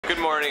Good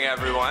morning,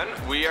 everyone.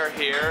 We are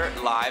here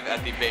live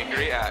at the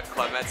bakery at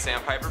Club Med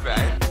Sandpiper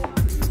Bay.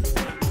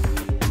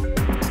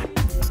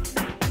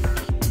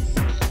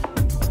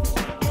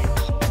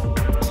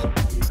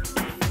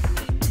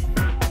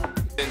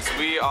 Since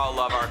we all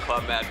love our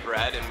Club Med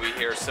bread and we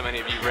hear so many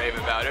of you rave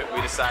about it,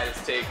 we decided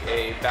to take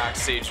a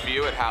backstage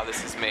view at how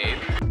this is made.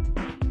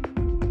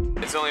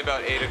 It's only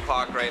about 8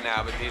 o'clock right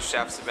now, but these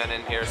chefs have been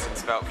in here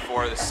since about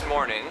 4 this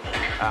morning,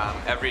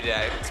 every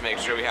day, to make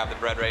sure we have the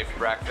bread ready for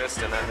breakfast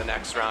and then the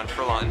next round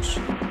for lunch.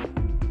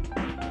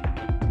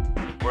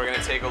 We're going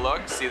to take a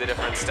look, see the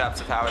different steps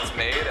of how it's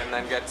made, and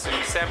then get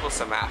to sample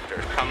some after.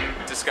 Come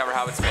discover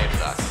how it's made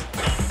with us.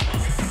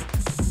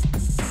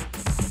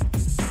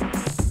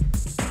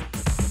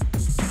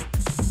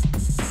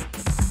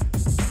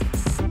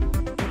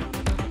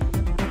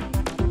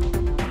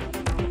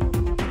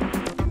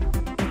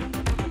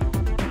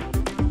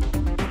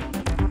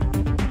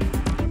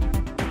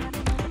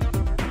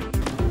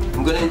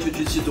 I'm going to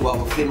introduce you to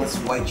our famous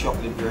white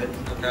chocolate bread,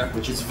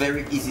 which is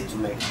very easy to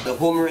make. The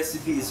home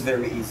recipe is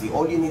very easy.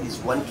 All you need is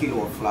 1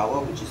 kilo of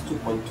flour, which is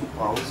 2.2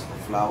 pounds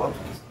of flour,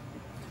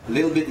 a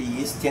little bit of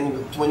yeast,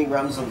 20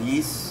 grams of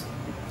yeast,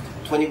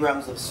 20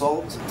 grams of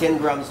salt, 10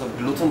 grams of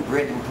gluten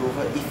bread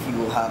improver if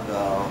you have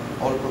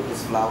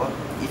all-purpose flour.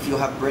 If you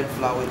have bread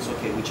flour, it's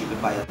okay, which you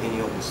could buy at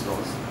any of the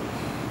stores.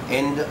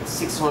 And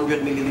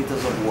 600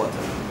 milliliters of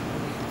water.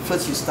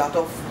 First, you start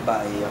off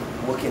by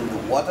working the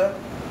water,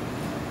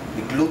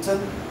 the gluten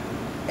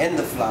and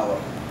the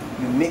flour.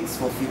 You mix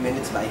for a few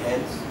minutes by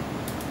hand.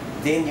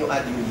 Then you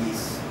add your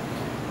yeast.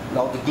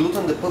 Now the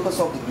gluten, the purpose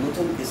of the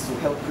gluten is to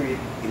help create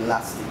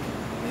elastic.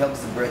 It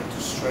helps the bread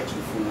to stretch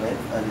the full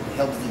length, and it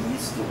helps the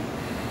yeast to,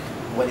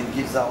 when it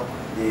gives out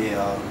the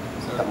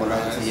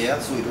carbonate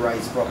here, so it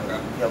rises properly.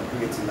 It helps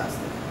create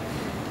elastic.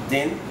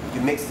 Then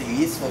you mix the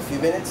yeast for a few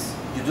minutes.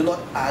 You do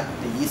not add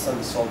the yeast and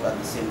the salt at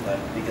the same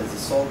time, because the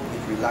salt,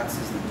 it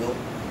relaxes the dough.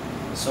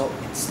 So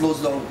it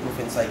slows down the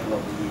proofing cycle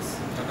of the yeast.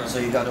 So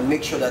you got to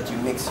make sure that you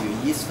mix your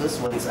yeast first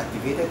when it's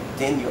activated,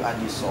 then you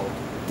add your salt.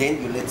 Then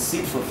you let it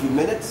sit for a few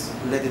minutes,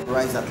 let it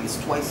rise at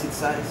least twice its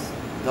size,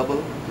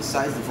 double the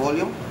size, the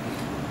volume,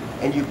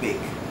 and you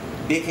bake.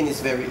 Baking is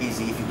very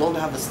easy. If you don't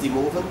have a steam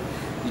oven,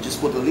 you just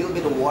put a little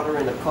bit of water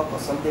in a cup or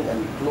something and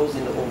you close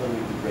in the oven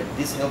with the bread.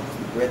 This helps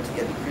the bread to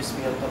get the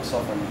crispy on top,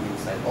 soft on the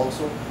inside.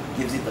 Also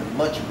gives it a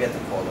much better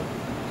color.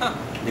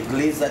 The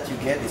glaze that you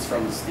get is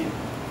from the steam.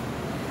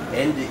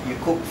 And you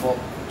cook for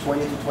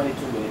 20 to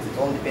 22 minutes. It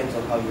all depends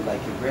on how you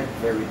like your bread,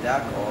 very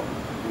dark or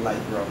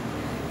light brown.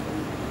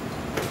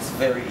 It's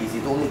very easy.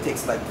 It only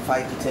takes like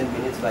 5 to 10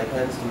 minutes by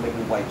hands to make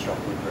the white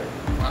chocolate bread.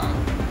 Wow.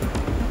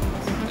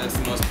 That's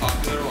the most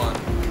popular one.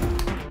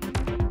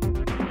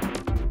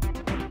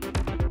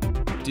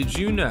 Did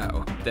you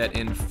know that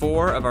in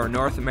 4 of our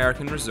North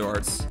American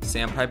resorts,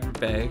 Sandpiper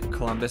Bay,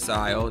 Columbus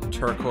Isle,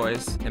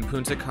 Turquoise, and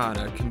Punta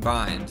Cana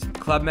combined,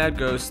 Club Med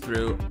goes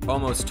through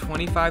almost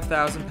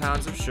 25,000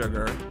 pounds of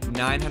sugar,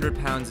 900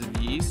 pounds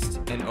of yeast,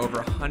 and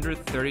over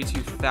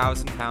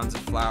 132,000 pounds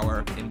of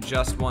flour in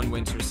just one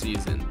winter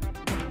season.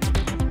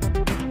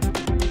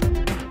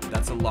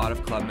 That's a lot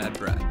of Club Med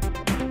bread.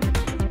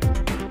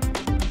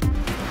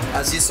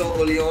 As you saw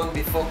early on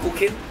before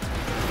cooking,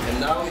 and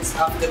now it's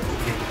after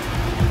cooking.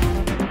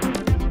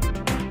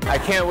 I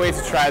can't wait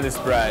to try this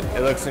bread.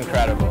 It looks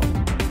incredible.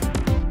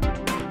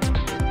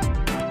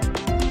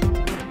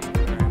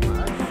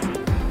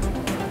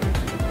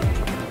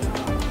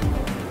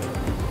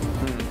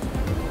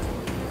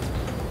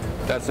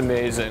 That's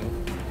amazing.